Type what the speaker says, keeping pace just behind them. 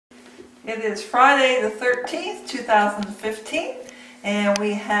It is Friday the 13th, 2015, and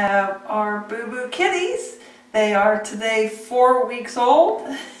we have our Boo Boo Kitties. They are today 4 weeks old,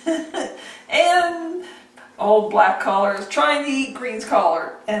 and old black collar is trying to eat green's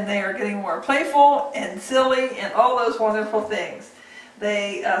collar, and they are getting more playful and silly and all those wonderful things.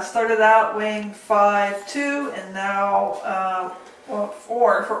 They started out weighing 5'2", and now,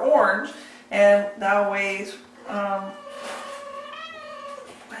 4 for orange, and now weighs,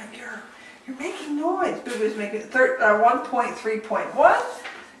 you're making noise. Boo Boo's making 1.3.1.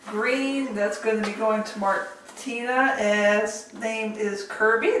 Green, that's going to be going to Martina, as named is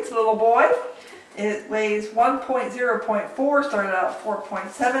Kirby. It's a little boy. It weighs 1.0.4, started out at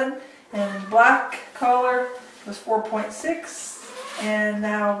 4.7, and black collar was 4.6, and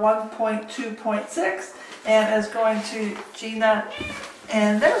now 1.2.6, and is going to Gina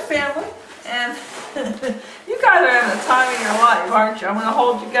and their family. And you guys are having the time of your life, aren't you? I'm going to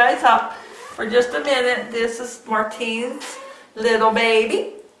hold you guys up for just a minute. This is Martine's little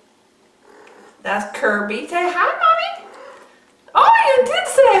baby. That's Kirby. Say hi, Mommy. Oh, you did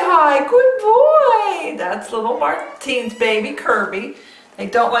say hi. Good boy. That's little Martine's baby, Kirby. They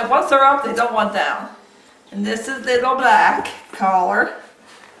don't like, once they're up, they don't want down. And this is little black collar.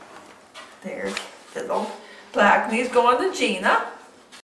 There's little black. And he's going to Gina.